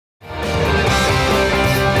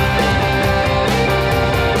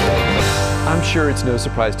sure it's no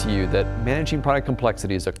surprise to you that managing product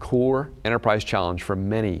complexity is a core enterprise challenge for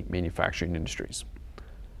many manufacturing industries.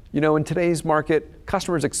 You know, in today's market,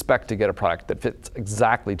 customers expect to get a product that fits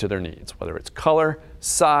exactly to their needs, whether it's color,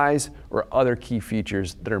 size, or other key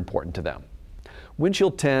features that are important to them.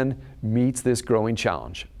 Windchill 10 meets this growing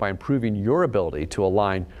challenge by improving your ability to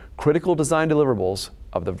align critical design deliverables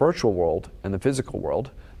of the virtual world and the physical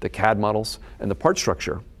world, the CAD models, and the part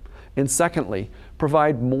structure, and secondly,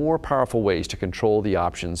 provide more powerful ways to control the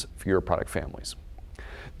options for your product families.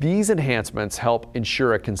 These enhancements help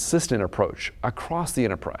ensure a consistent approach across the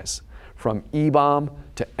enterprise, from EBOM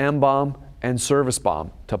to MBOM and Service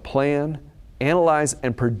BOM, to plan, analyze,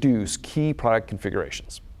 and produce key product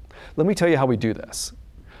configurations. Let me tell you how we do this.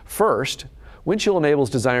 First, Windchill enables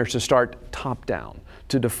designers to start top-down,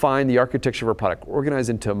 to define the architecture of a product, organized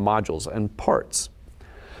into modules and parts.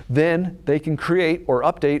 Then they can create or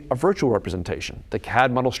update a virtual representation, the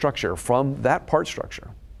CAD model structure, from that part structure.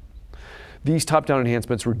 These top-down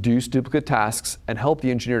enhancements reduce duplicate tasks and help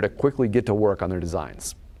the engineer to quickly get to work on their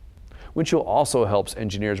designs. Windchill also helps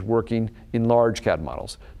engineers working in large CAD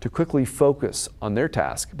models to quickly focus on their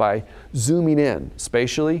task by zooming in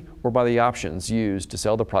spatially or by the options used to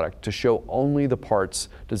sell the product to show only the parts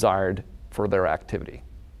desired for their activity.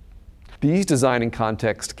 These design and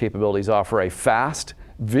context capabilities offer a fast,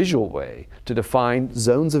 visual way to define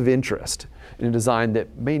zones of interest in a design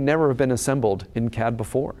that may never have been assembled in CAD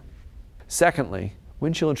before. Secondly,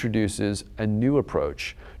 Windchill introduces a new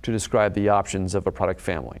approach to describe the options of a product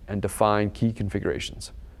family and define key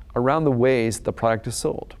configurations around the ways the product is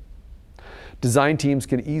sold. Design teams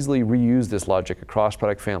can easily reuse this logic across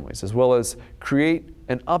product families, as well as create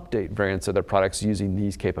and update variants of their products using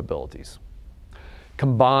these capabilities.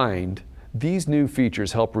 Combined, these new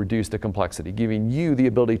features help reduce the complexity, giving you the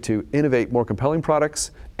ability to innovate more compelling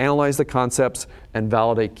products, analyze the concepts, and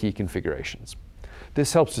validate key configurations.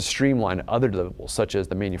 This helps to streamline other deliverables, such as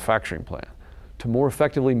the manufacturing plan, to more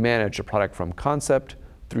effectively manage a product from concept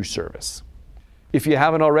through service. If you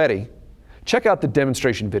haven't already, check out the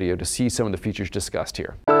demonstration video to see some of the features discussed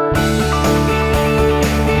here.